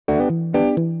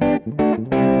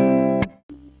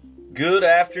Good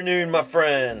afternoon, my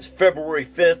friends. February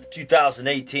 5th,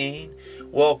 2018.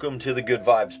 Welcome to the Good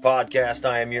Vibes Podcast.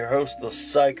 I am your host, the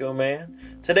Psycho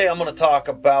Man. Today I'm going to talk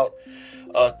about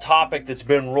a topic that's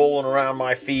been rolling around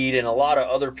my feed and a lot of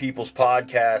other people's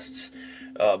podcasts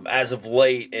as of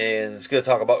late, and it's going to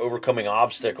talk about overcoming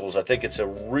obstacles. I think it's a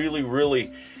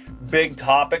really big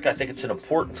topic. I think it's an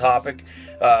important topic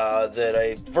that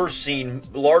I first seen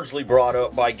largely brought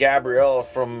up by Gabriella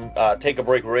from Take a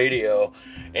Break Radio.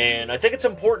 And I think it's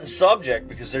an important subject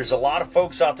because there's a lot of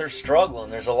folks out there struggling.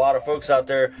 There's a lot of folks out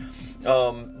there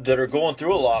that are going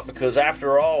through a lot because,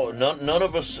 after all, none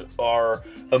of us are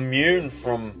immune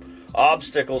from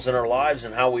obstacles in our lives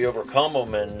and how we overcome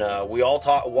them. And we all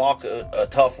walk a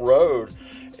tough road.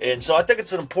 And so I think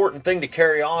it's an important thing to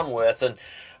carry on with. And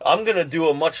I'm going to do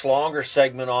a much longer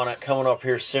segment on it coming up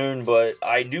here soon, but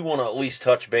I do want to at least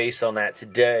touch base on that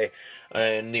today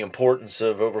and the importance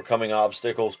of overcoming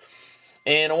obstacles.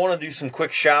 And I want to do some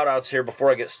quick shout outs here before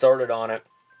I get started on it.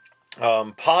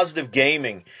 Positive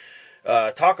Gaming.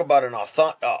 Talk about an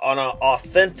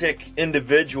authentic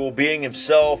individual being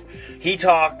himself. He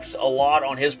talks a lot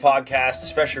on his podcast,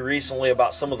 especially recently,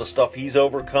 about some of the stuff he's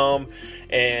overcome.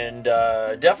 And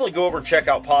definitely go over and check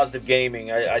out Positive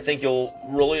Gaming. I think you'll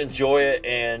really enjoy it.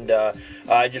 And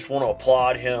I just want to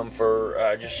applaud him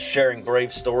for just sharing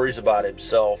brave stories about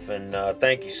himself. And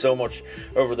thank you so much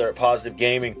over there at Positive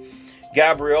Gaming.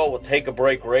 Gabrielle with Take a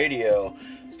Break Radio.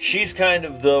 She's kind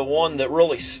of the one that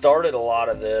really started a lot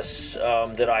of this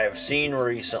that I have seen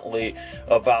recently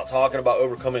about talking about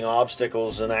overcoming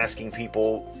obstacles and asking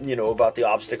people, about the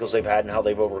obstacles they've had and how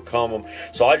they've overcome them.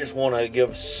 So I just want to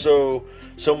give so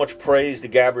much praise to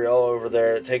Gabrielle over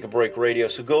there at Take a Break Radio.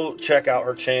 So go check out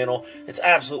her channel. It's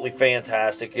absolutely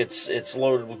fantastic. It's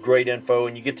loaded with great info,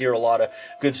 and you get to hear a lot of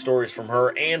good stories from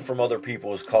her and from other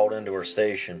people who's called into her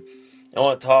station. I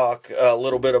want to talk a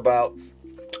little bit about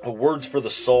Words for the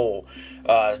Soul.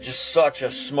 Just such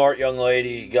a smart young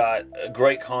lady. Got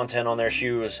great content on there. She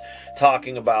was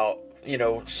talking about,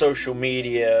 social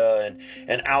media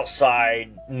and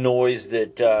outside noise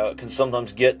that can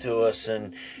sometimes get to us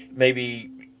and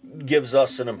maybe gives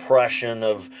us an impression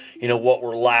of, what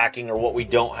we're lacking or what we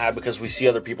don't have because we see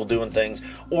other people doing things,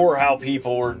 or how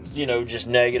people are, just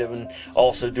negative and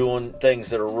also doing things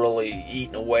that are really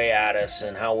eating away at us,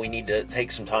 and how we need to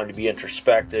take some time to be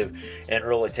introspective and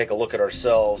really take a look at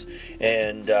ourselves.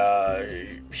 And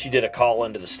she did a call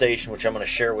into the station, which I'm going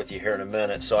to share with you here in a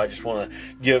minute. So I just want to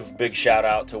give a big shout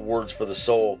out to Words for the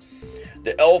Soul.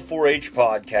 The L4H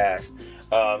podcast.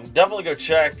 Definitely go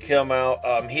check him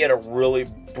out. He had a really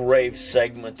brave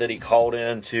segment that he called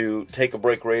in to Take a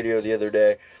Break Radio the other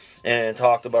day and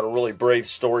talked about a really brave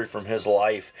story from his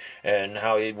life and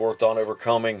how he worked on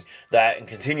overcoming that and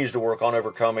continues to work on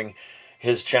overcoming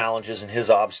his challenges and his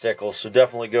obstacles. So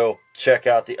definitely go check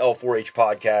out the L4H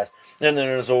podcast. And then,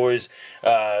 as always,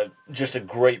 just a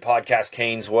great podcast,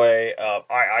 Kane's Way.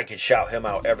 I could shout him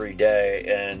out every day,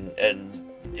 and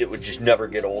it would just never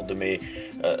get old to me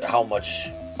how much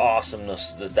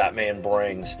awesomeness that man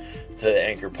brings to the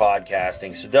Anchor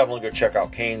podcasting. So definitely go check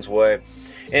out Kane's Way.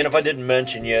 And if I didn't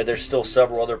mention you, there's still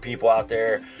several other people out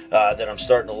there that I'm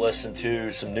starting to listen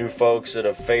to, some new folks that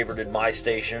have favorited my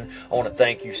station. I want to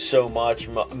thank you so much.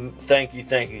 Thank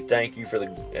you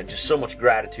for just so much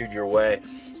gratitude your way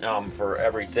for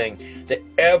everything that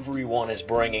everyone is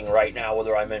bringing right now,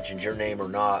 whether I mentioned your name or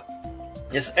not.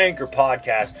 This Anchor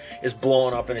podcast is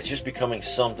blowing up, and it's just becoming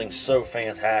something so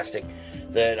fantastic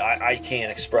that I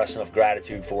can't express enough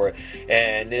gratitude for it.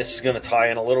 And this is going to tie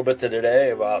in a little bit to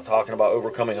today about talking about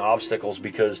overcoming obstacles,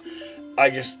 because I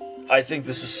think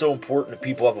this is so important that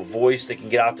people have a voice. They can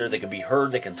get out there, they can be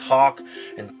heard, they can talk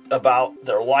about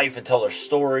their life and tell their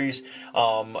stories,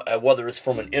 whether it's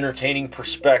from an entertaining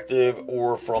perspective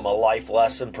or from a life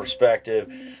lesson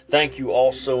perspective. Thank you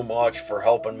all so much for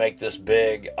helping make this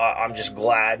big. I'm just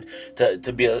glad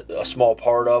to be a small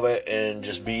part of it and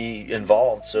just be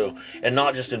involved. So, and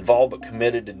not just involved, but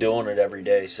committed to doing it every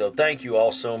day. So thank you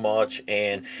all so much.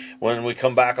 And when we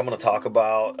come back, I'm going to talk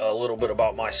about a little bit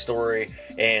about my story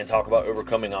and talk about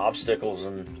overcoming obstacles,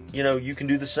 and you can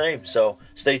do the same. So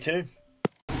stay tuned.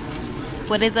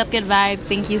 What is up, Good Vibes?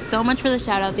 Thank you so much for the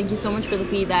shout out. Thank you so much for the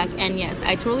feedback. And yes,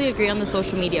 I totally agree on the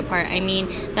social media part. I mean,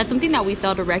 that's something that we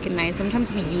fail to recognize.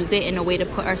 Sometimes we use it in a way to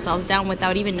put ourselves down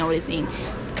without even noticing.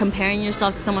 Comparing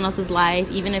yourself to someone else's life,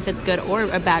 even if it's good or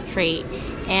a bad trait.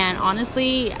 And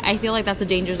honestly, I feel like that's a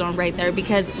danger zone right there,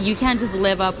 because you can't just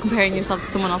live up comparing yourself to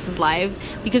someone else's lives,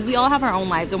 because we all have our own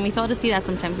lives, and we fail to see that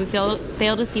sometimes. We fail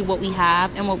to see what we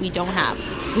have and what we don't have.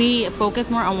 We focus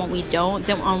more on what we don't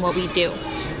than on what we do.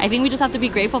 I think we just have to be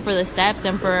grateful for the steps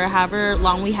and for however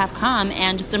long we have come,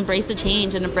 and just embrace the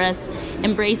change and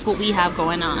embrace what we have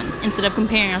going on instead of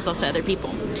comparing ourselves to other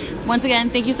people. Once again,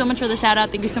 thank you so much for the shout out.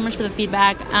 Thank you so much for the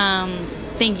feedback.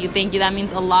 Thank you. That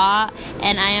means a lot.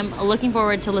 And I am looking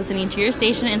forward to listening to your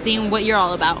station and seeing what you're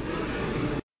all about.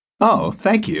 Oh,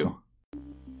 thank you.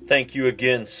 Thank you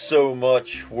again so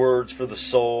much. Words for the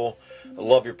soul. I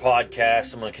love your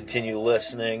podcast. I'm going to continue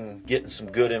listening, getting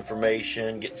some good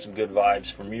information, getting some good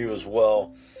vibes from you as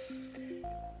well.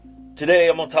 Today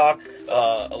I'm going to talk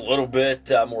a little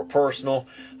bit more personal.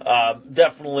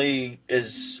 Definitely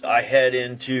as I head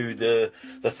into the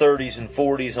 30s and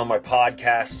 40s on my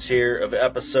podcasts here of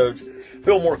episodes,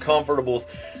 feel more comfortable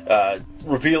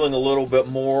revealing a little bit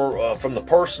more from the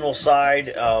personal side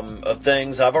of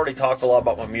things. I've already talked a lot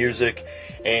about my music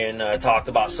and talked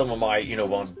about some of my,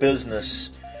 my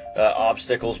business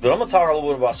obstacles, but I'm going to talk a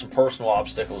little bit about some personal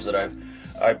obstacles that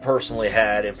I personally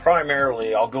had, and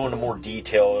primarily I'll go into more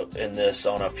detail in this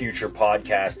on a future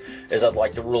podcast, as I'd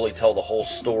like to really tell the whole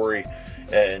story,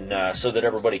 and so that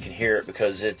everybody can hear it,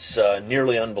 because it's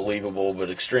nearly unbelievable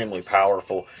but extremely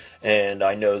powerful, and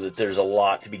I know that there's a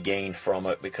lot to be gained from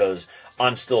it, because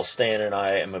I'm still standing.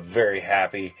 I am a very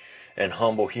happy and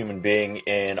humble human being,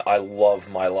 and I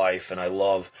love my life, and I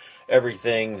love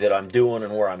everything that I'm doing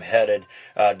and where I'm headed,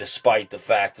 despite the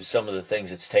fact of some of the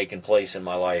things that's taken place in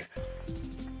my life.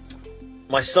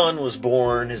 My son was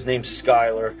born, his name's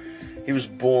Skylar. He was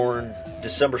born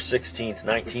December 16th,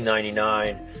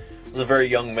 1999. He was a very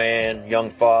young man, young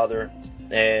father,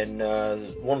 and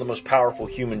one of the most powerful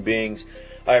human beings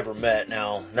I ever met.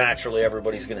 Now, naturally,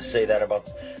 everybody's going to say that about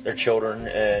their children,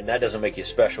 and that doesn't make you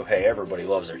special. Hey, everybody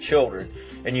loves their children,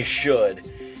 and you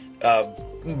should.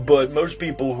 But most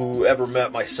people who ever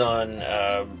met my son,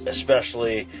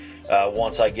 especially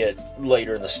once I get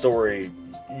later in the story,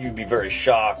 you'd be very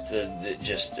shocked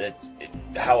at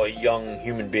how a young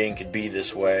human being could be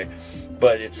this way.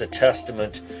 But it's a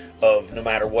testament of, no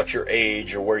matter what your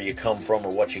age or where you come from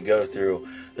or what you go through,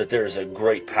 that there's a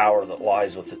great power that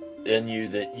lies within you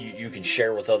that you can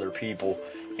share with other people,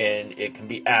 and it can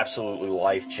be absolutely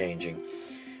life-changing.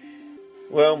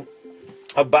 Well,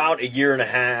 about a year and a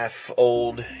half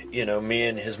old, me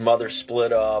and his mother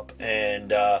split up,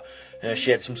 and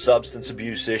she had some substance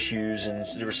abuse issues, and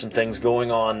there were some things going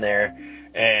on there,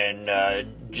 and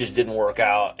just didn't work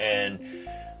out. And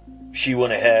she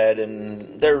went ahead,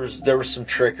 and there was some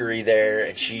trickery there,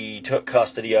 and she took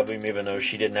custody of him, even though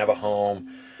she didn't have a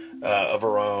home of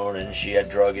her own, and she had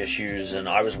drug issues. And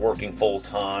I was working full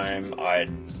time. I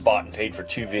had bought and paid for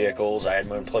 2 vehicles. I had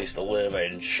my own place to live. I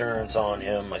had insurance on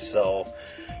him myself.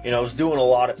 I was doing a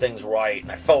lot of things right,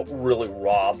 and I felt really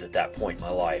robbed at that point in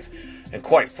my life. And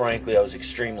quite frankly, I was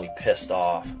extremely pissed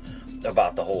off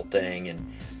about the whole thing,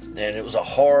 and it was a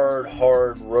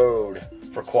hard road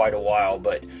for quite a while,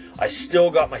 but I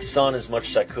still got my son as much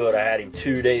as I could. I had him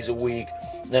 2 days a week,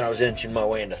 then I was inching my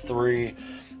way into 3,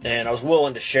 and I was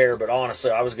willing to share, but honestly,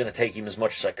 I was going to take him as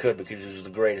much as I could, because it was the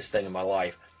greatest thing in my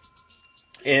life.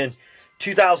 In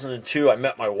 2002, I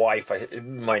met my wife,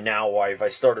 my now wife. I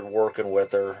started working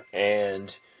with her,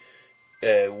 and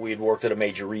we had worked at a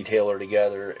major retailer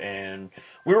together, and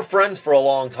we were friends for a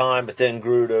long time, but then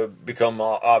grew to become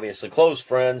obviously close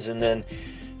friends. And then,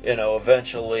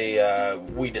 eventually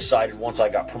we decided, once I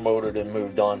got promoted and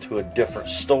moved on to a different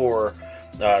store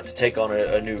to take on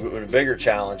a new and bigger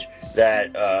challenge,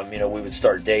 that we would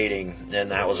start dating,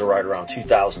 and that was right around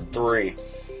 2003.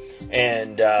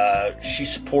 And she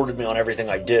supported me on everything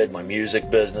I did, my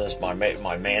music business, my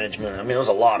management. I mean, it was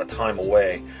a lot of time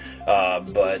away,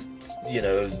 but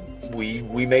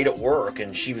we made it work,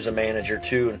 and she was a manager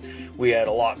too, and we had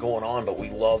a lot going on, but we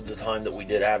loved the time that we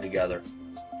did have together.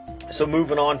 So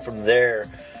moving on from there,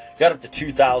 got up to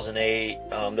 2008,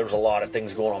 there was a lot of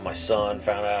things going on. My son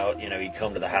found out, he'd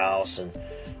come to the house, and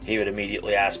he would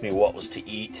immediately ask me what was to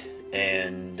eat,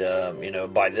 and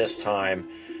by this time,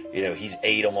 he's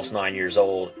 8, almost 9 years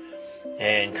old,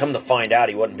 and come to find out,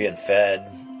 he wasn't being fed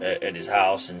at his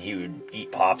house, and he would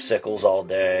eat popsicles all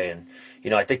day.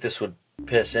 And I think this would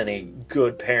piss any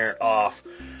good parent off,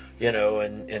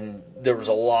 and there was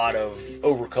a lot of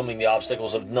overcoming the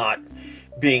obstacles of not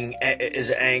being as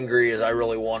angry as I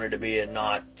really wanted to be, and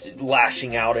not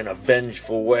lashing out in a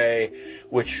vengeful way,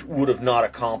 which would have not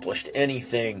accomplished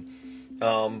anything.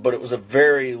 But it was a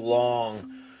very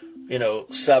long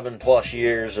 7+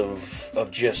 years of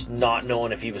just not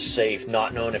knowing if he was safe,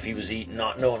 not knowing if he was eating,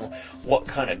 not knowing what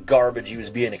kind of garbage he was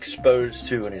being exposed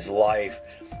to in his life.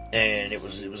 And it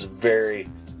was a very,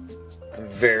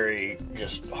 very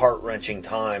just heart-wrenching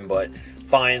time. But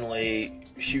finally,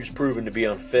 she was proven to be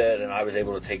unfit, and I was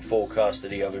able to take full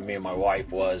custody of him, me and my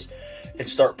wife was, and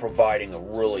start providing a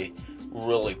really,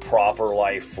 really proper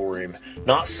life for him.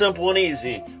 Not simple and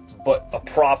easy, but a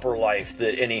proper life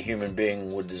that any human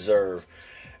being would deserve.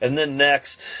 And then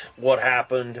next, what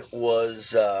happened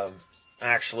was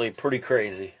actually pretty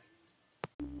crazy.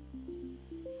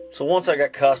 So once I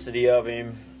got custody of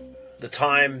him, the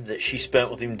time that she spent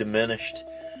with him diminished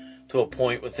to a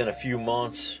point within a few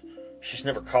months. She just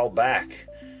never called back.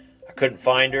 I couldn't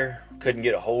find her, couldn't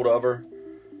get a hold of her.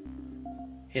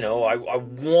 I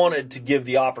wanted to give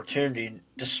the opportunity,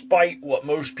 despite what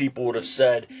most people would have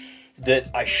said, that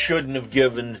I shouldn't have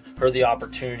given her the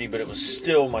opportunity, but it was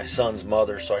still my son's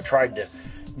mother, so I tried to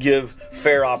give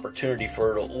fair opportunity for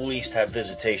her to at least have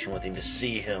visitation with him, to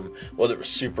see him, whether it was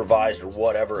supervised or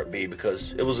whatever it be,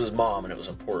 because it was his mom and it was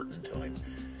important to him.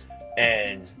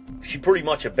 And she pretty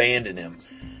much abandoned him.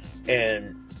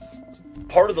 And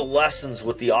part of the lessons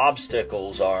with the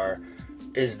obstacles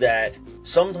is that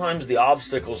sometimes the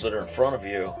obstacles that are in front of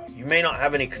you, you may not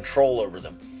have any control over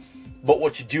them. But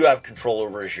what you do have control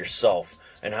over is yourself,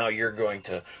 and how you're going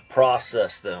to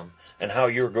process them, and how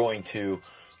you're going to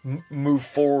move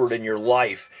forward in your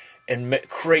life and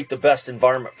create the best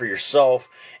environment for yourself,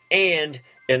 and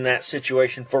in that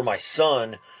situation for my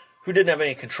son, who didn't have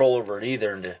any control over it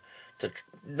either, and to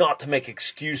not to make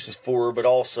excuses for her, but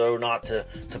also not to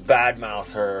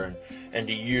badmouth her and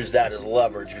to use that as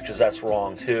leverage, because that's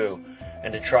wrong too.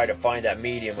 And to try to find that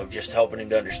medium of just helping him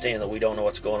to understand that we don't know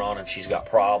what's going on and she's got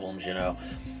problems,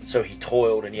 So he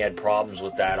toiled and he had problems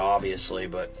with that, obviously,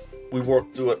 but we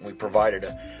worked through it and we provided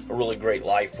a really great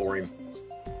life for him.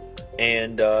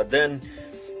 And then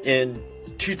in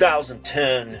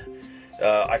 2010,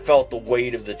 I felt the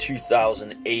weight of the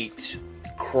 2008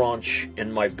 crunch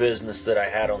in my business that I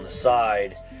had on the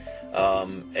side,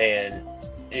 and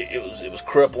it was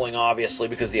crippling, obviously,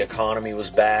 because the economy was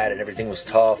bad and everything was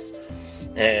tough.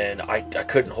 And I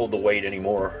couldn't hold the weight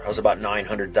anymore. I was about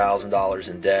 $900,000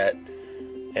 in debt.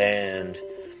 And,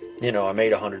 I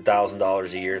made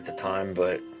 $100,000 a year at the time,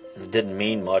 but it didn't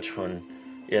mean much when,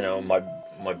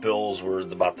 my bills were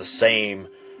about the same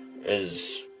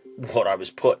as what I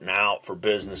was putting out for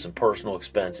business and personal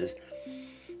expenses.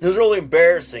 It was really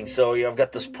embarrassing. So, I've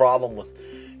got this problem with,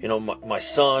 my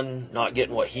son not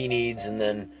getting what he needs. And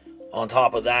then on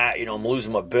top of that, I'm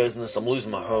losing my business. I'm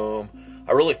losing my home.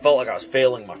 I really felt like I was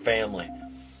failing my family.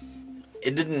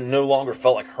 It no longer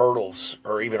felt like hurdles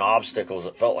or even obstacles.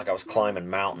 It felt like I was climbing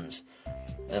mountains.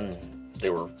 And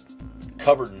they were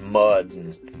covered in mud.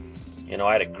 And,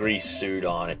 I had a grease suit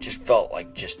on. It just felt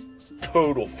like just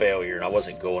total failure. And I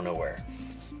wasn't going nowhere.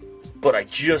 But I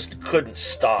just couldn't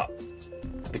stop.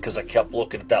 Because I kept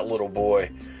looking at that little boy.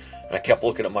 And I kept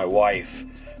looking at my wife.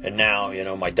 And now,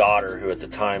 my daughter, who at the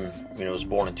time, was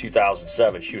born in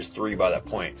 2007. She was 3 by that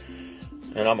point.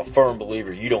 And I'm a firm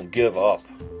believer, you don't give up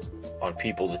on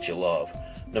people that you love.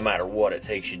 No matter what it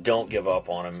takes, you don't give up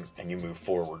on them and you move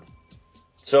forward.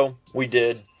 So, we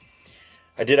did.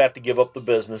 I did have to give up the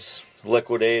business,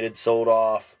 liquidated, sold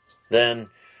off. Then,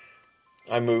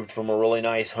 I moved from a really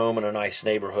nice home in a nice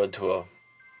neighborhood to a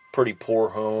pretty poor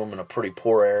home in a pretty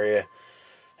poor area.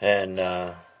 And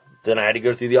then I had to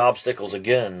go through the obstacles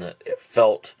again. It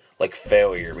felt like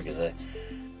failure because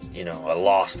I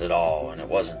lost it all and it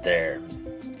wasn't there.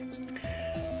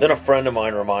 Then a friend of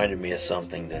mine reminded me of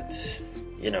something that,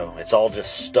 it's all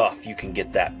just stuff. You can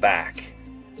get that back.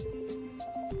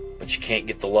 But you can't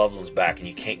get the loved ones back, and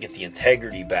you can't get the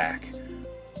integrity back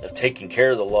of taking care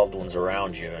of the loved ones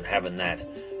around you and having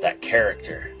that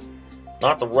character.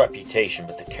 Not the reputation,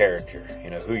 but the character.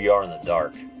 Who you are in the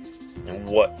dark and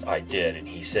what I did. And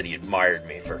he said he admired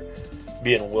me for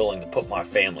being willing to put my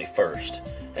family first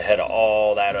ahead of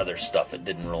all that other stuff that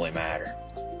didn't really matter.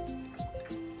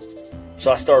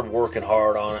 So I started working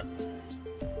hard on it,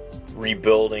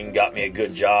 rebuilding, got me a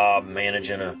good job,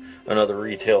 managing another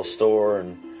retail store,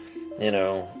 and,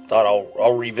 thought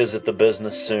I'll revisit the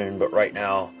business soon, but right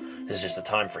now is just a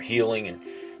time for healing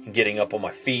and getting up on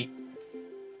my feet,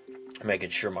 making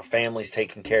sure my family's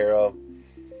taken care of.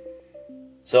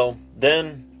 So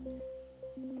then,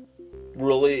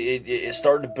 really, it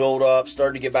started to build up,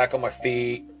 started to get back on my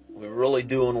feet. We were really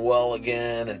doing well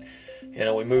again, and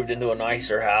we moved into a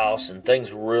nicer house, and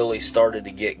things really started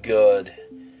to get good.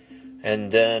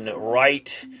 And then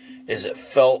right as it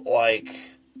felt like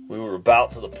we were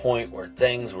about to the point where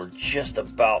things were just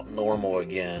about normal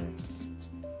again,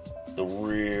 the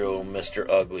real Mr.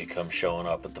 Ugly comes showing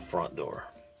up at the front door.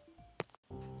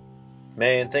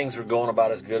 Man, things were going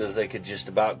about as good as they could just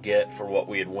about get for what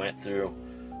we had went through,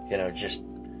 just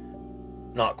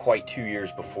not quite 2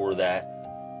 years before that.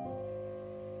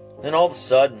 Then all of a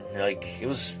sudden, it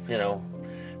was,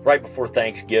 right before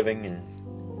Thanksgiving,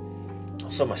 and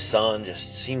also my son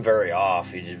just seemed very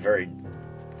off. He just very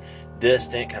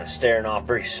distant, kind of staring off,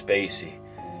 very spacey.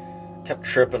 Kept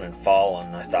tripping and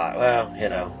falling. I thought, well,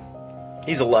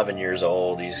 he's 11 years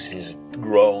old. He's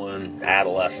growing.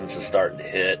 Adolescence is starting to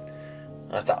hit.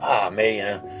 I thought,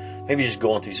 maybe just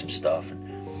going through some stuff.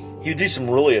 And he would do some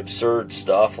really absurd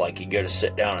stuff, like he'd go to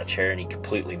sit down in a chair and he'd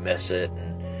completely miss it.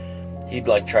 And he'd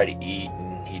try to eat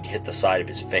and he'd hit the side of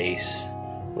his face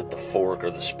with the fork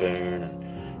or the spoon.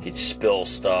 And he'd spill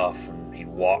stuff and he'd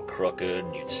walk crooked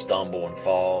and he'd stumble and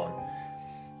fall.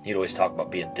 And he'd always talk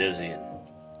about being dizzy. And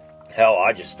hell,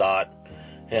 I just thought,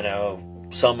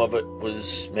 some of it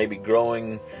was maybe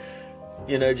growing,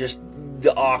 just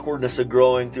the awkwardness of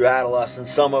growing through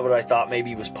adolescence. Some of it I thought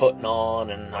maybe he was putting on,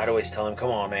 and I'd always tell him,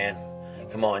 come on, man.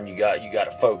 Come on, you got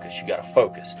to focus. You got to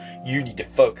focus. You need to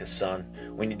focus, son.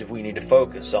 We need to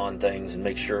focus on things and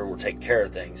make sure we're taking care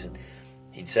of things. And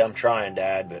he'd say, I'm trying,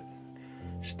 Dad, but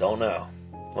just don't know.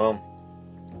 Well,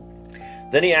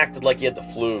 then he acted like he had the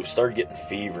flu, started getting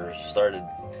fevers, started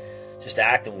just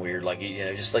acting weird, like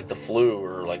just like the flu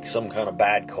or like some kind of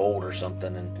bad cold or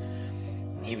something.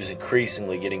 And he was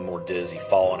increasingly getting more dizzy,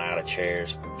 falling out of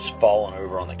chairs, falling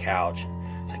over on the couch.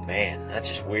 And it's like, man, that's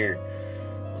just weird.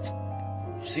 Let's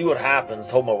see what happens. I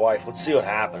told my wife, let's see what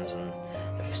happens. And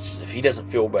if he doesn't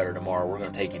feel better tomorrow, we're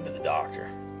going to take him to the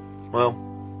doctor. Well,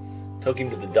 took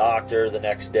him to the doctor the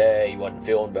next day. He wasn't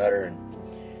feeling better. And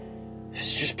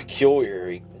it's just peculiar.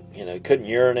 He, couldn't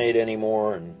urinate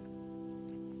anymore.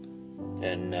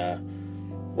 And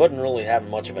wasn't really having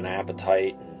much of an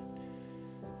appetite.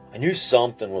 I knew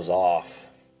something was off,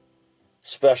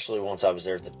 especially once I was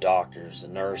there at the doctors, the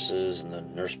nurses and the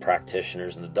nurse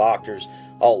practitioners and the doctors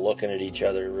all looking at each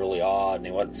other really odd, and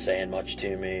he wasn't saying much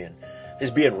to me, and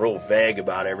he's being real vague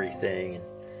about everything. And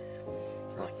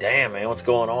I'm like, damn, man, what's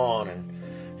going on?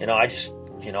 And,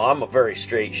 I'm a very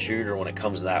straight shooter when it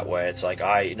comes that way. It's like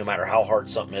no matter how hard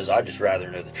something is, I'd just rather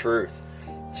know the truth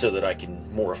so that I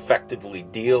can more effectively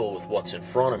deal with what's in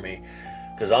front of me.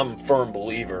 Because I'm a firm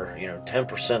believer,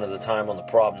 10% of the time on the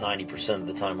problem, 90% of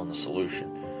the time on the solution.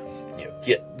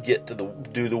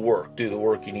 Do the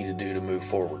work you need to do to move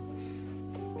forward.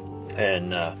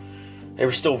 And they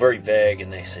were still very vague,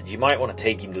 and they said, you might want to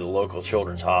take him to the local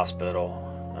children's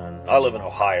hospital. And I live in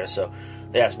Ohio, so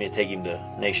they asked me to take him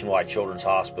to Nationwide Children's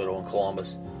Hospital in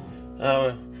Columbus.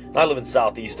 I live in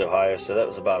southeast Ohio, so that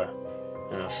was about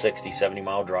a 60, 70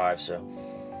 mile drive. So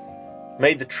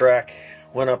made the trek,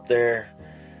 went up there.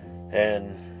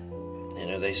 And,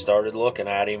 they started looking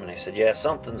at him, and they said, yeah,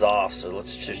 something's off, so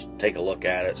let's just take a look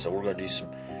at it. So we're going to do some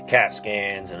CAT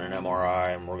scans and an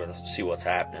MRI, and we're going to see what's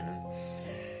happening. And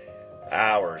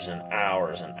hours and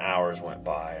hours and hours went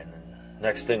by, and then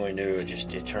next thing we knew,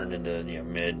 it turned into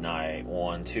midnight,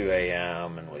 1, 2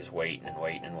 a.m., and we was waiting and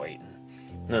waiting and waiting.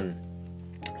 And then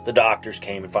the doctors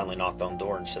came and finally knocked on the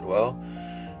door and said, well,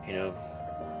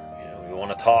 we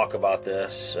want to talk about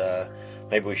this.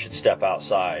 Maybe we should step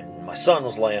outside. And my son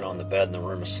was laying on the bed in the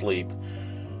room asleep,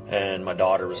 and my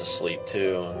daughter was asleep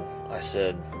too. And I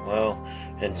said, well,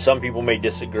 and some people may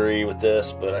disagree with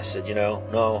this, but I said,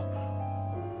 no,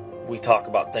 we talk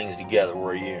about things together.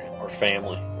 We're a unit. We're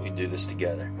family. We do this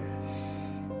together.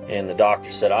 And the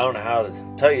doctor said, I don't know how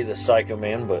to tell you this, Psycho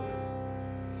Man, but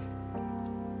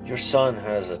your son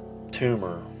has a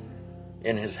tumor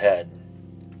in his head,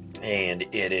 and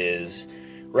it is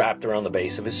wrapped around the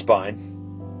base of his spine.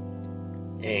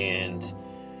 And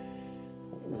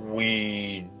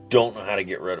we don't know how to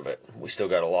get rid of it. We still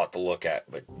got a lot to look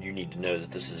at, but you need to know that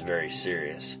this is very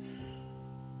serious.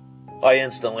 I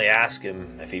instantly asked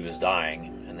him if he was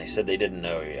dying, and they said they didn't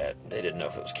know yet. They didn't know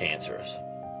if it was cancerous.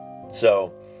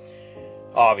 So,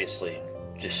 obviously,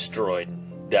 destroyed,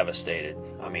 devastated.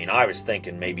 I was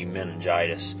thinking maybe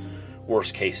meningitis,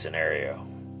 worst case scenario.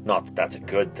 Not that that's a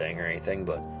good thing or anything,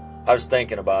 but I was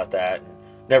thinking about that.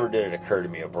 Never did it occur to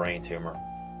me a brain tumor.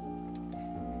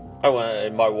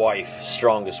 My wife,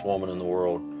 strongest woman in the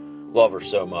world, love her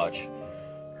so much.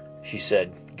 She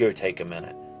said, go take a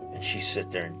minute. And she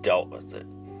sat there and dealt with it.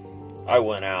 I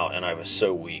went out and I was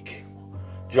so weak.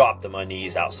 Dropped to my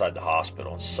knees outside the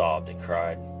hospital and sobbed and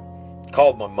cried.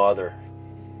 Called my mother.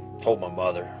 Told my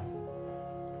mother.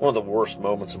 One of the worst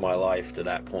moments of my life to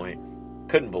that point.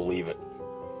 Couldn't believe it.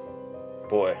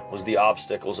 boy, was the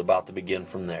obstacles about to begin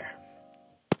from there.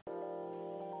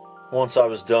 Once I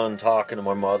was done talking to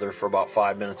my mother for about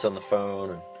 5 minutes on the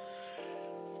phone and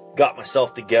got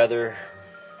myself together,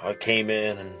 I came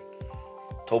in and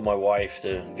told my wife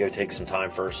to go take some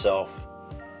time for herself.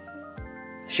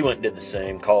 She went and did the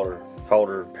same, called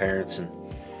her parents, and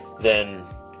then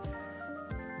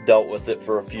dealt with it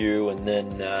for a few, and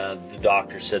then the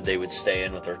doctor said they would stay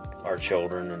in with our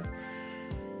children, and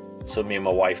so me and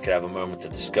my wife could have a moment to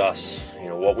discuss,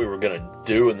 what we were going to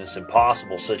do in this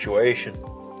impossible situation.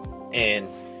 And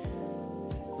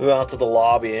we went out to the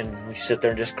lobby, and we sit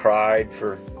there and just cried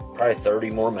for probably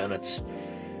 30 more minutes.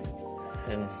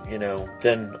 And,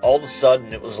 then all of a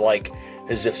sudden it was like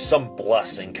as if some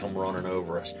blessing come running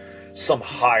over us. Some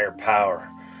higher power.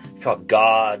 Called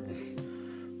God.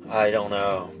 I don't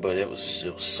know. But it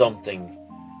was something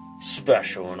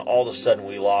special. And all of a sudden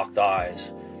we locked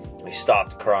eyes. We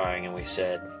stopped crying and we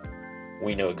said,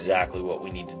 we know exactly what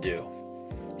we need to do.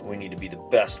 We need to be the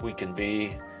best we can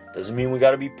be. Doesn't mean we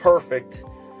got to be perfect.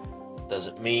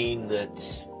 Doesn't mean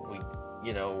that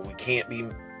we can't be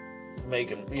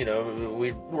making,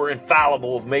 we're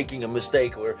infallible of making a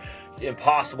mistake. We're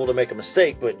impossible to make a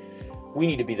mistake, but we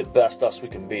need to be the best us we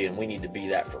can be, and we need to be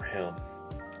that for Him.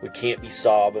 We can't be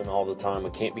sobbing all the time. We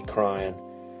can't be crying.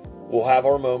 We'll have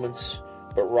our moments,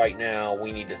 but right now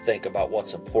we need to think about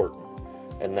what's important,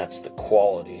 and that's the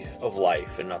quality of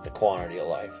life and not the quantity of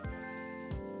life.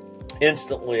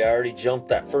 Instantly, I already jumped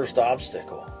that first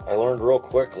obstacle. I learned real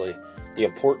quickly the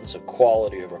importance of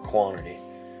quality over quantity,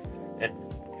 and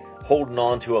holding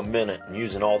on to a minute and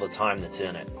using all the time that's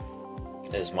in it,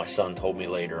 as my son told me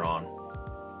later on.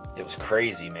 It was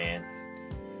crazy, man.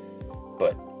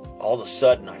 But all of a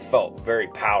sudden, I felt very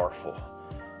powerful.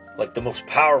 Like the most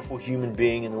powerful human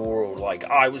being in the world. Like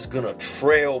I was going to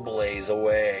trailblaze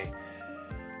away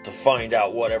to find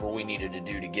out whatever we needed to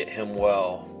do to get him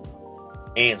well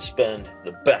and spend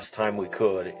the best time we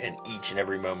could in each and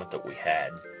every moment that we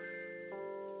had.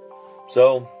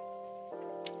 So,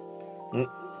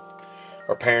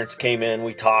 our parents came in,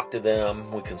 we talked to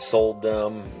them, we consoled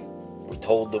them, we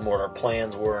told them what our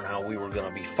plans were and how we were going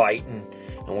to be fighting,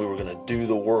 and we were going to do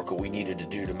the work that we needed to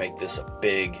do to make this a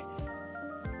big,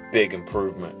 big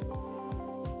improvement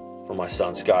for my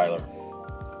son Skylar.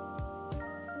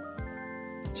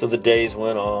 So the days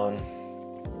went on,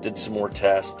 did some more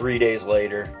tests. 3 days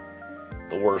later,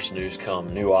 the worst news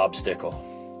come, new obstacle.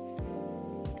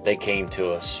 They came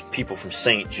to us. People from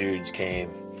St. Jude's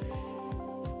came.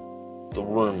 The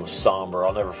room was somber.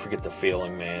 I'll never forget the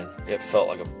feeling, man. It felt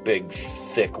like a big,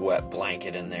 thick, wet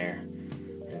blanket in there.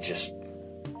 It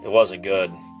wasn't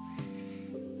good.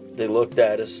 They looked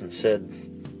at us and said,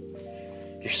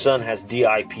 your son has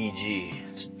DIPG.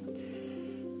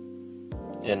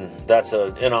 And that's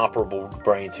an inoperable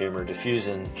brain tumor, diffuse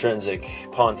intrinsic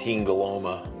pontine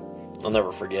glioma. I'll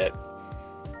never forget.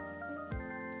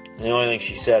 And the only thing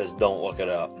she said is, don't look it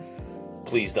up.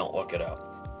 Please don't look it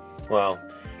up. Well,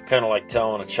 kind of like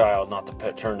telling a child not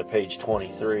to turn to page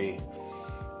 23.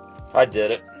 I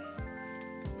did it.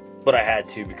 But I had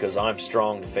to, because I'm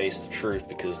strong to face the truth,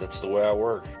 because that's the way I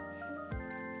work.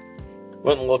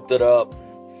 Went and looked it up.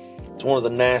 It's one of the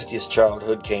nastiest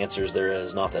childhood cancers there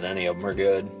is. Not that any of them are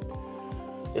good.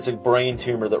 It's a brain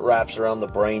tumor that wraps around the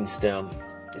brain stem.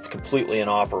 It's completely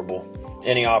inoperable.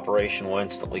 Any operation will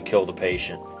instantly kill the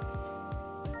patient.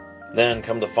 Then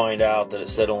come to find out that it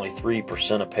said only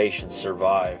 3% of patients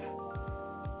survive.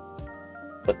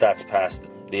 But that's past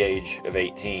the age of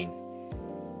 18.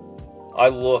 I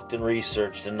looked and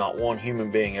researched, and not one human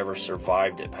being ever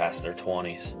survived it past their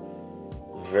 20s.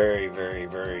 Very, very,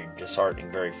 very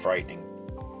disheartening, very frightening.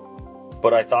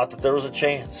 But I thought that there was a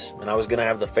chance, and I was going to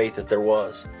have the faith that there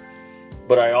was.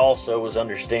 But I also was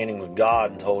understanding with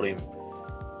God and told Him,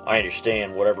 I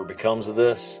understand whatever becomes of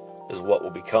this is what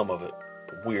will become of it.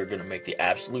 But we are going to make the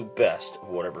absolute best of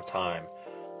whatever time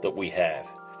that we have.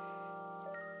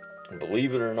 And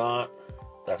believe it or not,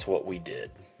 that's what we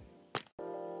did.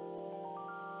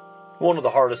 One of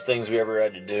the hardest things we ever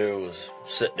had to do was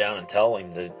sit down and tell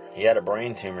him that he had a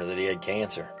brain tumor, that he had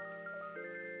cancer.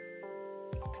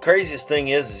 The craziest thing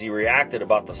is he reacted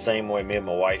about the same way me and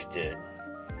my wife did.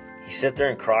 He sat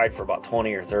there and cried for about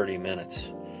 20 or 30 minutes.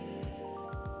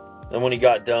 Then when he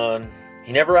got done,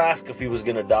 he never asked if he was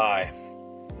going to die.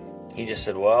 He just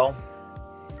said, well,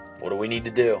 what do we need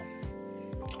to do?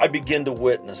 I began to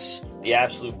witness the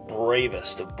absolute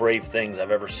bravest of brave things I've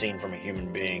ever seen from a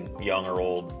human being, young or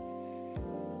old.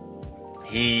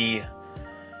 He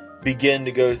began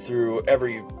to go through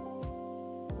every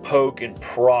poke and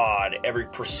prod, every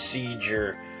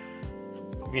procedure,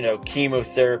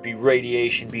 chemotherapy,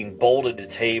 radiation, being bolted to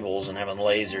tables and having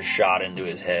lasers shot into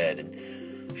his head,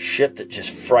 and shit that just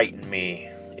frightened me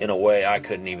in a way I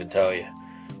couldn't even tell you.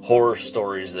 Horror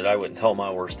stories that I wouldn't tell my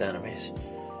worst enemies.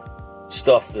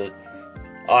 Stuff that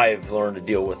I've learned to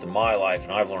deal with in my life,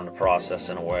 and I've learned to process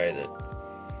in a way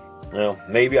that,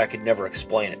 maybe I could never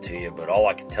explain it to you, but all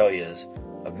I can tell you is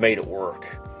I've made it work.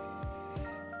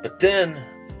 But then,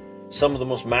 some of the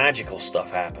most magical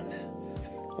stuff happened.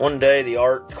 One day, the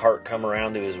art cart come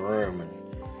around to his room and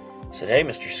said, "Hey,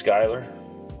 Mr. Schuyler,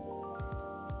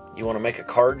 you want to make a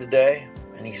card today?"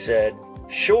 And he said,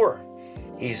 "Sure."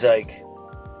 He's like,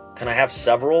 "Can I have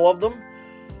several of them?"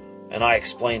 And I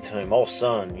explained to him, "Oh,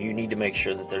 son, you need to make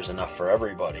sure that there's enough for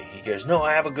everybody." He goes, "No,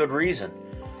 I have a good reason."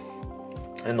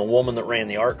 And the woman that ran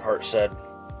the art cart said,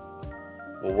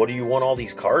 "Well, what do you want all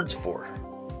these cards for?"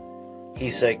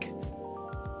 He's like,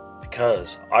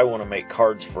 "Because I want to make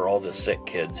cards for all the sick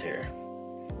kids here."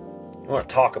 You want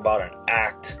to talk about an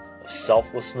act of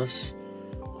selflessness,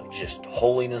 of just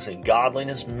holiness and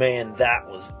godliness? Man, that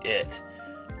was it.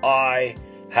 I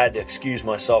had to excuse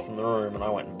myself from the room, and I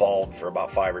went and bawled for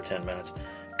about 5 or 10 minutes.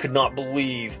 Could not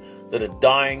believe that a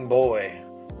dying boy,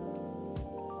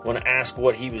 when asked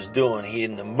what he was doing,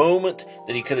 in the moment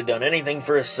that he could have done anything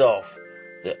for himself,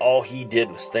 that all he did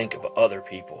was think of other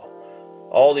people.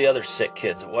 All the other sick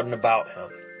kids, it wasn't about him.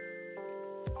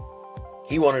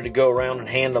 He wanted to go around and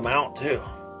hand them out too.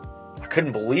 I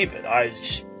couldn't believe it. I was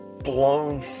just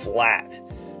blown flat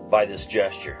by this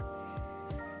gesture.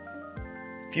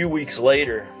 A few weeks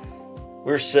later,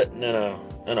 we were sitting in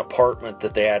an apartment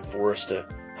that they had for us to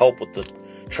help with the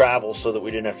travel so that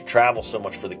we didn't have to travel so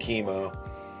much for the chemo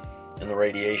and the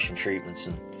radiation treatments.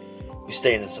 And we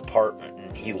stayed in this apartment,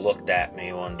 and he looked at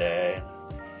me one day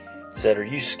and said, "Are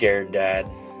you scared, Dad?"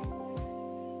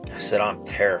 I said, "I'm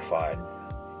terrified.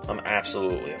 I'm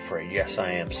absolutely afraid." "Yes,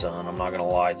 I am, son. I'm not going to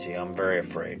lie to you. I'm very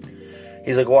afraid."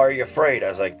 He's like, "Why are you afraid?" I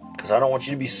was like, "Because I don't want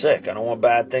you to be sick. I don't want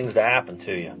bad things to happen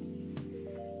to you."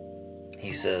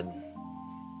 He said,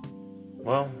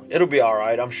 "Well, it'll be all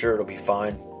right. I'm sure it'll be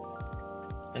fine."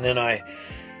 And then I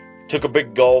took a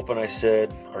big gulp and I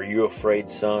said, "Are you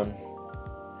afraid, son?"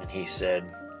 And he said,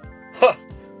 "Huh,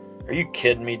 are you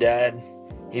kidding me, Dad?"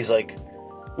 He's like,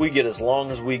 "We get as long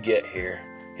as we get here."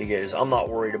 He goes, "I'm not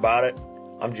worried about it.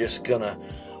 I'm just going to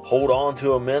hold on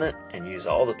to a minute and use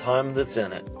all the time that's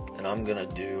in it. And I'm going to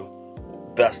do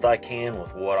the best I can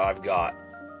with what I've got.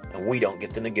 And we don't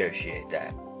get to negotiate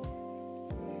that."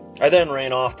 I then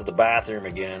ran off to the bathroom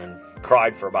again and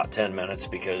cried for about 10 minutes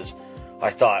because I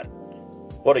thought,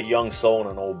 what a young soul in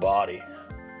an old body.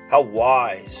 How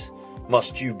wise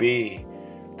must you be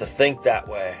to think that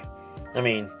way? I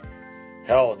mean,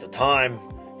 hell, at the time,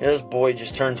 this boy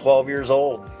just turned 12 years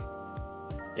old.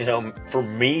 For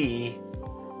me,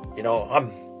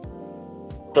 I'm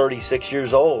 36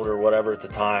 years old or whatever at the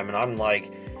time, and I'm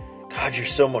like, God, you're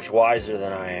so much wiser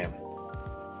than I am.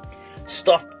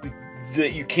 Stuff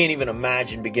that you can't even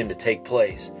imagine begin to take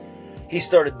place. He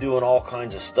started doing all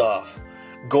kinds of stuff,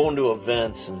 going to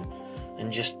events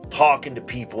and just talking to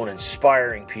people and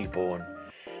inspiring people. And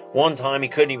one time he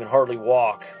couldn't even hardly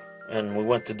walk, and we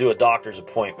went to do a doctor's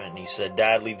appointment, and he said,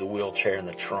 "Dad, leave the wheelchair in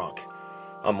the trunk.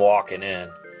 I'm walking in."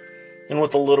 And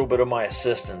with a little bit of my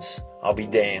assistance, I'll be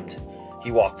damned,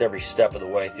 he walked every step of the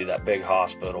way through that big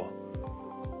hospital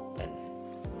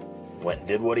and went and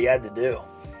did what he had to do.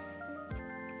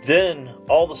 Then,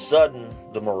 all of a sudden,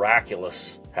 the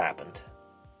miraculous happened.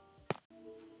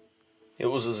 It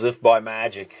was as if by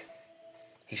magic.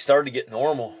 He started to get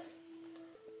normal.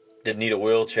 Didn't need a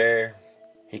wheelchair.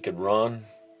 He could run.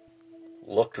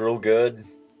 Looked real good.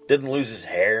 Didn't lose his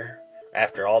hair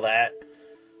after all that.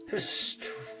 He was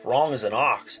strong as an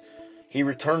ox. He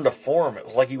returned to form. It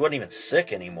was like he wasn't even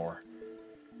sick anymore.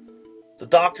 The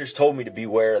doctors told me to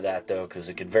beware of that, though, because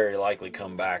it could very likely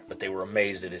come back, but they were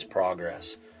amazed at his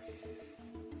progress.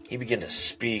 He began to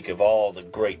speak of all the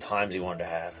great times he wanted to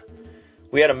have.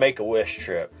 We had a Make-A-Wish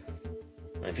trip.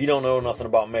 And if you don't know nothing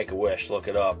about Make-A-Wish, look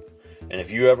it up. And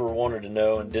if you ever wanted to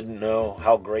know and didn't know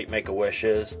how great Make-A-Wish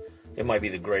is, it might be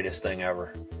the greatest thing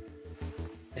ever.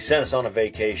 They sent us on a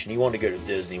vacation. He wanted to go to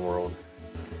Disney World.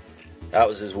 That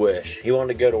was his wish. He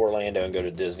wanted to go to Orlando and go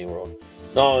to Disney World.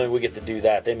 Not only did we get to do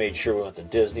that, they made sure we went to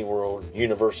Disney World,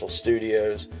 Universal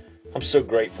Studios. I'm so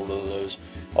grateful to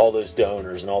all those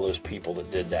donors and all those people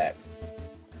that did that.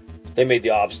 They made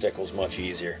the obstacles much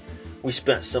easier. We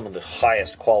spent some of the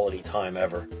highest quality time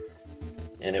ever,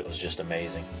 and it was just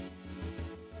amazing.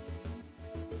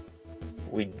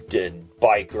 We did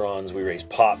bike runs, we raised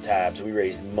pop tabs, we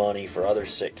raised money for other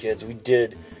sick kids. We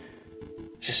did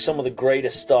just some of the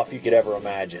greatest stuff you could ever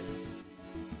imagine.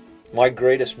 My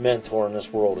greatest mentor in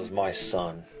this world is my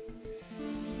son.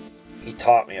 He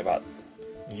taught me about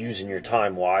using your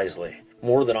time wisely,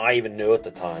 more than I even knew at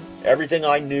the time. Everything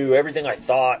I knew, everything I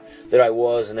thought that I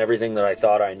was, and everything that I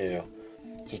thought I knew,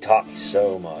 he taught me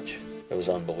so much. It was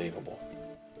unbelievable.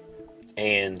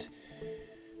 And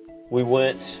we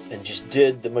went and just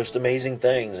did the most amazing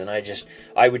things, and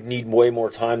I would need way more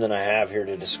time than I have here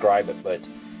to describe it, but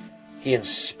he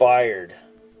inspired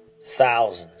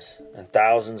thousands and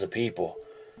thousands of people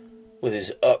with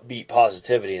his upbeat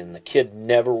positivity, and the kid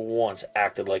never once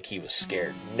acted like he was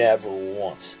scared. Never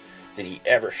once did he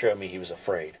ever show me he was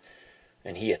afraid.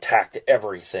 And he attacked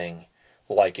everything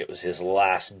like it was his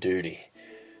last duty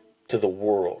to the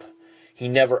world. He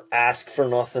never asked for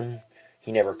nothing.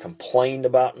 He never complained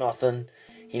about nothing.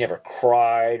 He never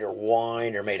cried or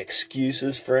whined or made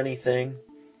excuses for anything.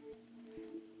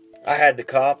 I had to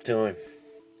cop to him.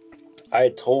 I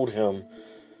had told him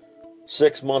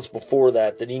 6 months before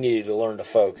that he needed to learn to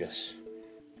focus.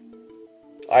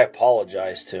 I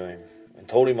apologized to him and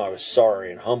told him I was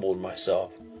sorry and humbled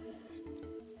myself.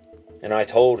 And I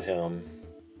told him,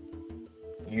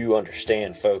 you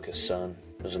understand focus, son.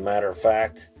 As a matter of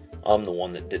fact, I'm the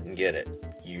one that didn't get it.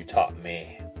 You taught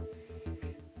me.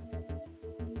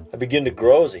 I began to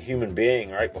grow as a human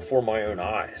being right before my own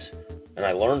eyes, and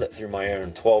I learned it through my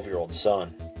own 12-year-old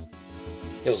son.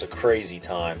 It was a crazy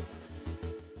time.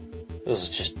 It was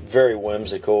just very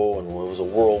whimsical, and it was a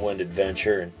whirlwind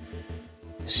adventure. And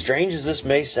as strange as this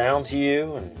may sound to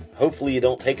you, and hopefully you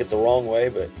don't take it the wrong way,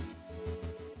 but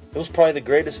it was probably the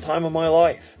greatest time of my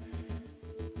life.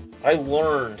 I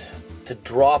learned to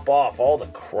drop off all the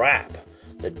crap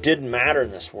that didn't matter in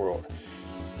this world.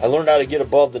 I learned how to get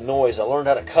above the noise. I learned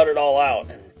how to cut it all out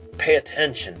and pay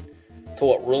attention to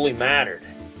what really mattered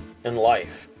in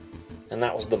life. And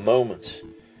that was the moments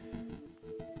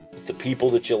with the people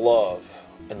that you love,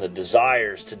 and the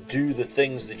desires to do the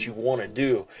things that you want to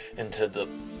do, and to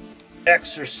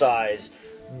exercise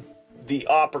the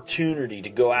opportunity to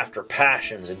go after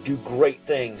passions and do great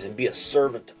things and be a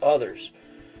servant to others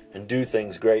and do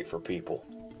things great for people.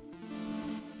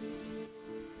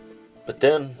 But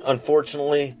then,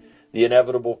 unfortunately, the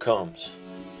inevitable comes.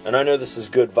 And I know this is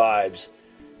good vibes,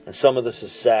 and some of this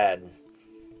is sad,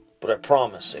 but I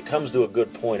promise it comes to a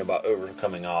good point about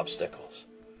overcoming obstacles.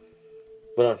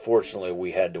 But unfortunately,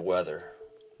 we had to weather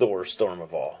the worst storm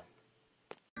of all.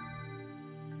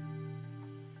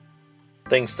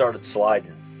 Things started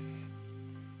sliding.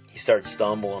 He started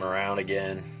stumbling around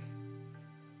again.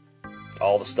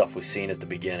 All the stuff we've seen at the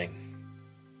beginning.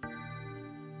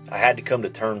 I had to come to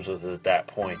terms with it at that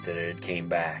point that it had came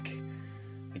back.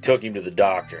 We took him to the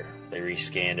doctor. They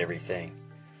rescanned everything.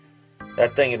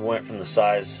 That thing had went from the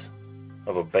size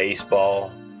of a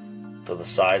baseball to the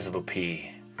size of a pea.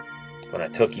 When I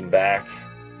took him back,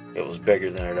 it was bigger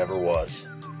than it ever was.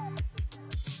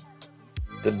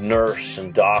 The nurse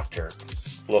and doctor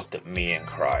looked at me and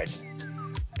cried.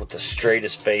 With the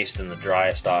straightest face and the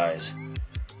driest eyes,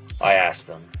 I asked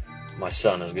them, my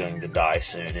son is going to die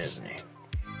soon, isn't he?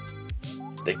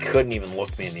 They couldn't even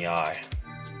look me in the eye.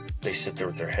 They sit there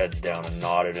with their heads down and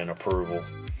nodded in approval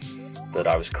that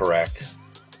I was correct.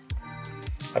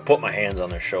 I put my hands on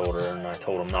their shoulder and I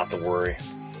told them not to worry.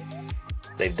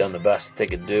 They've done the best that they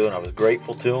could do, and I was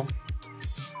grateful to them,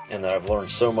 and that I've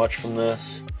learned so much from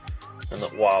this, and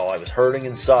that while I was hurting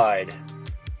inside,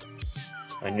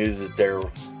 I knew that there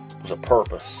was a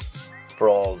purpose for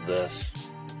all of this,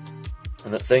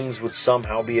 and that things would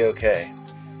somehow be okay.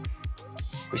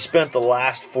 We spent the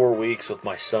last 4 weeks with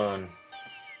my son,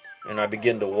 and I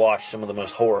began to watch some of the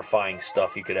most horrifying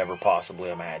stuff you could ever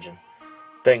possibly imagine.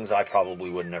 Things I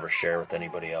probably would never share with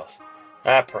anybody else.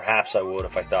 Perhaps I would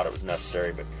if I thought it was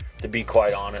necessary, but to be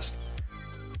quite honest,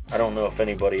 I don't know if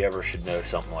anybody ever should know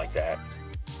something like that.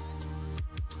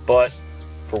 But,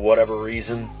 for whatever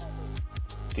reason,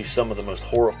 through some of the most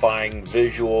horrifying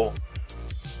visual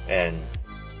and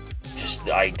just,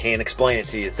 I can't explain it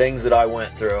to you, things that I went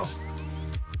through,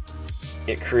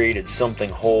 it created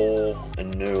something whole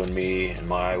and new in me and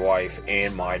my wife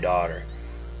and my daughter.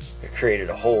 It created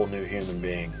a whole new human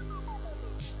being.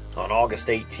 On August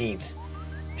 18th,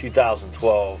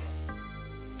 2012,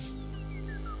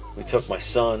 we took my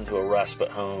son to a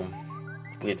respite home.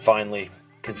 We had finally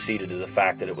conceded to the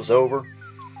fact that it was over,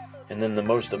 and then the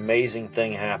most amazing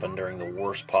thing happened during the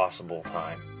worst possible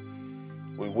time.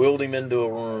 We wheeled him into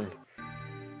a room.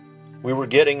 We were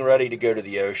getting ready to go to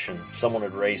the ocean. Someone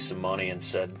had raised some money and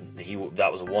said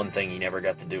that was one thing he never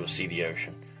got to do, was see the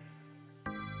ocean.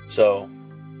 So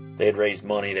they had raised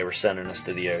money. They were sending us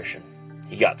to the ocean.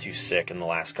 He got too sick in the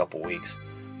last couple weeks.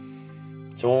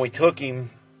 So when we took him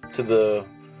to the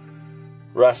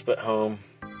respite home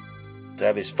to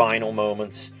have his final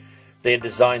moments. They had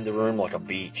designed the room like a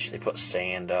beach. They put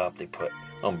sand up. They put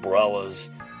umbrellas.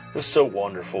 It was so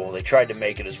wonderful. They tried to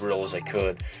make it as real as they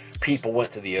could. People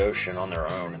went to the ocean on their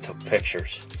own and took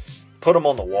pictures. Put them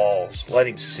on the walls. Let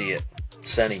him see it.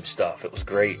 Sent him stuff. It was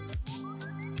great.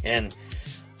 And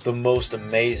the most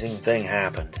amazing thing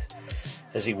happened.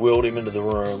 As he wheeled him into the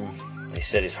room, they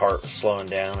said his heart was slowing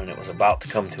down and it was about to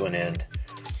come to an end.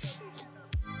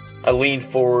 I leaned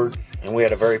forward and we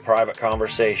had a very private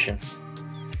conversation.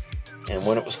 And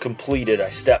when it was completed, I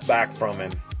stepped back from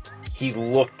him. He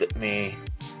looked at me,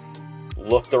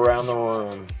 looked around the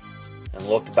room, and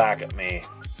looked back at me,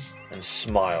 and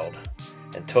smiled,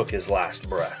 and took his last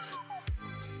breath.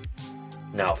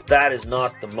 Now, if that is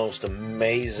not the most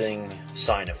amazing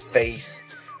sign of faith,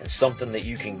 and something that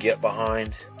you can get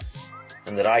behind,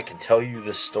 and that I can tell you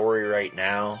this story right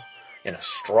now, in a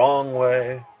strong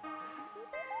way,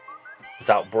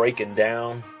 without breaking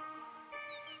down,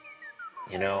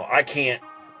 I can't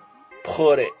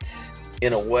put it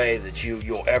in a way that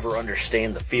you'll ever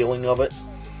understand the feeling of it.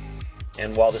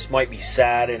 And while this might be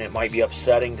sad and it might be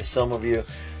upsetting to some of you,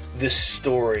 this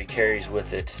story carries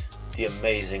with it the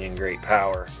amazing and great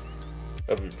power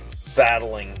of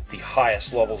battling the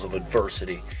highest levels of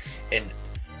adversity and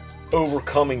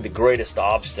overcoming the greatest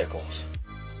obstacles.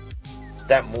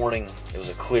 That morning, it was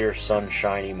a clear,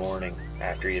 sunshiny morning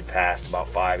after he had passed about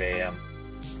 5 a.m.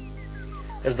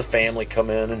 As the family come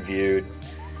in and viewed,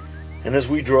 and as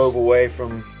we drove away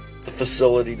from the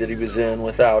facility that he was in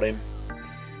without him,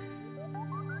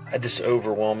 I had this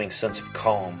overwhelming sense of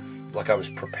calm, like I was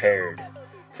prepared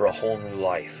for a whole new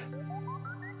life.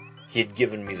 He had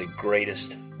given me the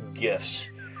greatest gifts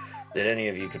that any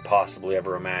of you could possibly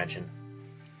ever imagine.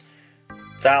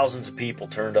 Thousands of people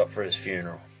turned up for his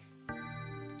funeral.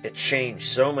 It changed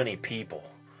so many people.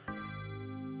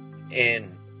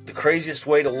 And the craziest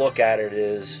way to look at it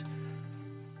is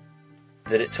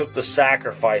that it took the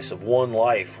sacrifice of one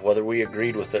life, whether we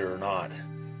agreed with it or not.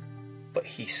 But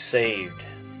he saved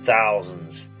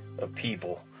thousands of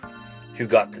people who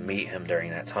got to meet him during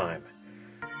that time.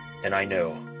 And I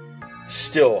know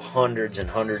still hundreds and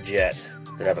hundreds yet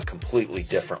that have a completely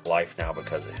different life now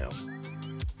because of him.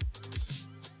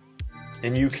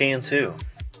 And you can too.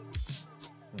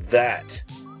 That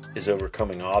is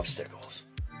overcoming obstacles.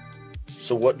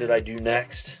 So what did I do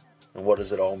next? And what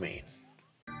does it all mean?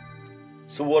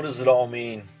 So what does it all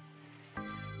mean?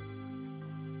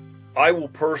 I will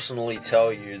personally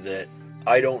tell you that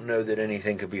I don't know that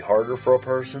anything could be harder for a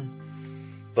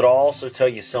person, but I'll also tell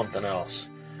you something else.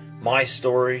 My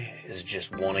story is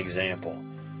just one example.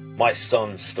 My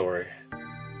son's story,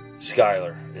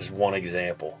 Skylar, is one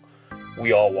example.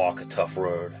 We all walk a tough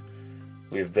road.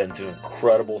 We have been through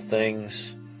incredible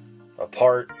things,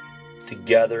 apart,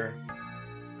 together.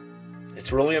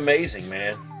 It's really amazing,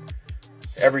 man.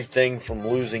 Everything from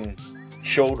losing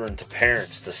children to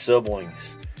parents to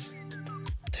siblings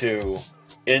to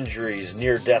injuries,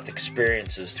 near-death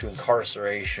experiences to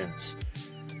incarcerations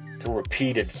to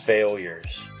repeated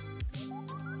failures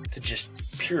to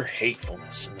just pure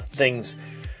hatefulness and the things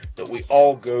that we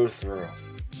all go through,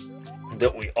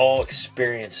 that we all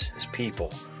experience as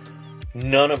people.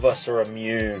 None of us are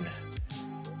immune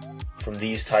from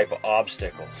these type of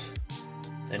obstacles,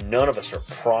 and none of us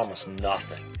are promised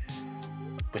nothing,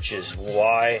 which is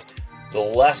why the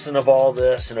lesson of all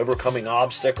this and overcoming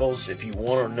obstacles, if you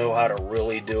want to know how to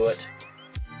really do it,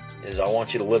 is I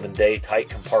want you to live in day-tight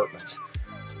compartments.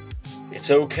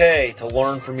 It's okay to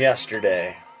learn from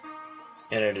yesterday,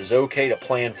 and it is okay to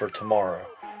plan for tomorrow,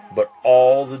 but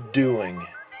all the doing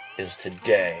is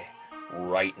today,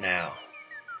 right now.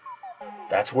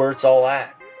 That's where it's all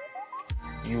at.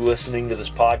 You listening to this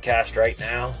podcast right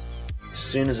now, as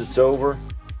soon as it's over,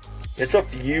 it's up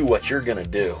to you what you're going to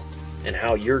do and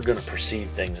how you're going to perceive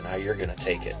things and how you're going to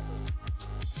take it.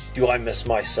 Do I miss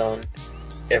my son?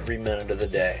 Every minute of the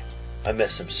day. I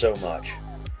miss him so much.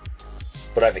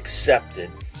 But I've accepted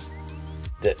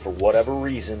that for whatever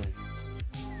reason,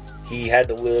 he had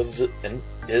to live in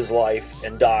his life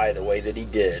and die the way that he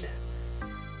did.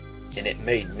 And it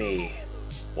made me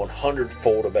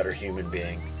 100-fold a better human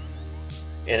being.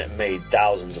 And it made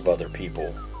thousands of other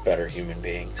people better human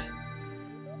beings.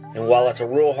 And while it's a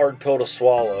real hard pill to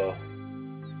swallow,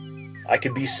 I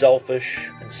could be selfish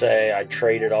and say I'd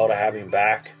trade it all to have him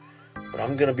back. But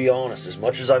I'm going to be honest, as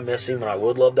much as I miss him and I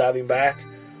would love to have him back,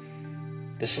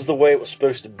 this is the way it was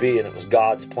supposed to be, and it was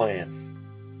God's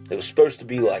plan. It was supposed to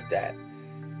be like that.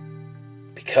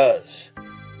 Because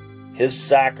his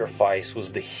sacrifice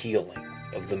was the healing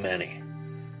of the many.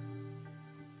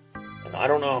 And And I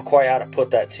don't know quite how to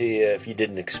put that to you if you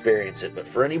didn't experience it, but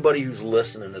for anybody who's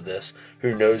listening to this,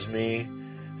 who knows me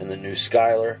and the new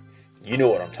Skylar, you know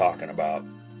what I'm talking about.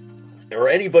 Or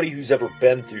anybody who's ever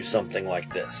been through something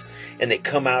like this, and they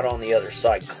come out on the other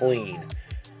side clean,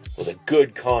 with a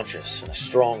good conscience and a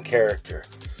strong character,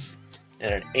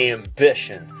 and an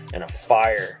ambition and a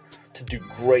fire to do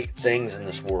great things in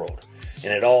this world.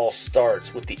 And it all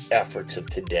starts with the efforts of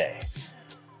today.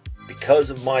 Because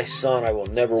of my son, I will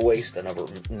never waste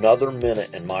another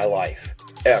minute in my life,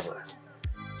 ever.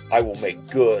 I will make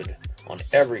good on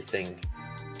everything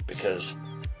because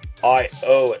I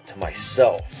owe it to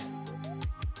myself.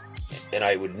 And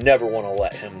I would never want to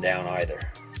let him down either.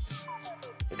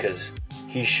 Because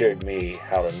he showed me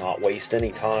how to not waste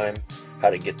any time, how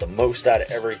to get the most out of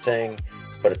everything,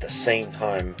 but at the same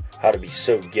time, how to be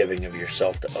so giving of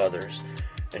yourself to others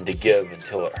and to give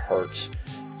until it hurts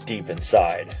deep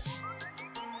inside.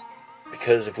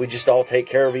 Because if we just all take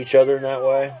care of each other in that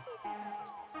way,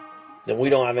 then we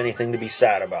don't have anything to be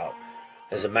sad about.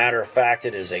 As a matter of fact,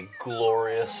 it is a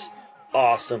glorious,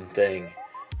 awesome thing,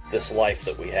 this life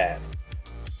that we have.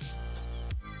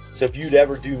 So if you'd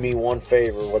ever do me one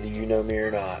favor, whether you know me or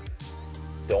not,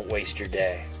 don't waste your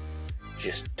day.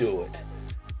 Just do it.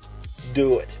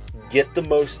 Do it. Get the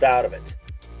most out of it.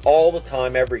 All the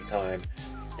time, every time.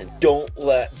 And don't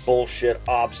let bullshit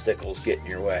obstacles get in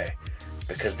your way.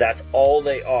 Because that's all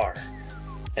they are.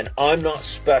 And I'm not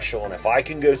special. And if I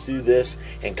can go through this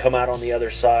and come out on the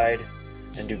other side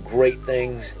and do great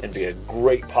things and be a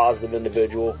great positive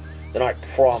individual, then I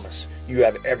promise you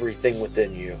have everything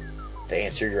within you to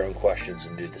answer your own questions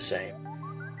and do the same.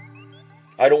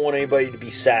 I don't want anybody to be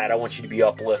sad. I want you to be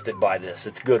uplifted by this.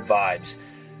 It's good vibes.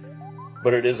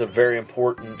 But it is a very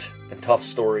important and tough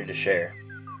story to share.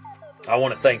 I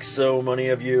want to thank so many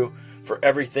of you for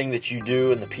everything that you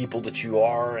do and the people that you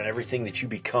are and everything that you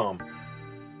become.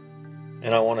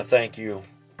 And I want to thank you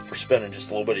for spending just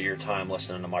a little bit of your time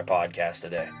listening to my podcast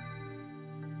today.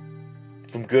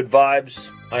 From Good Vibes,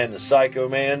 I am the Psycho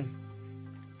Man.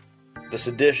 This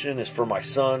edition is for my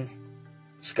son,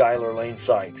 Skylar Lane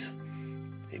Sykes,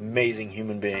 an amazing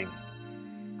human being.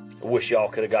 I wish y'all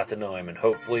could have got to know him, and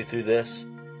hopefully through this,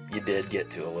 you did get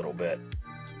to a little bit.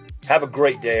 Have a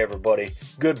great day, everybody.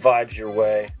 Good vibes your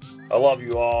way. I love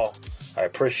you all. I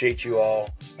appreciate you all,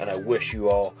 and I wish you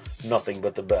all nothing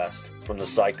but the best. From the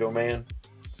Psycho Man,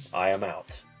 I am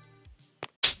out.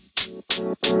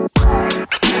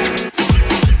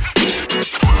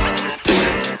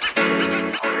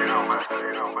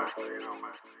 You know,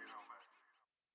 man.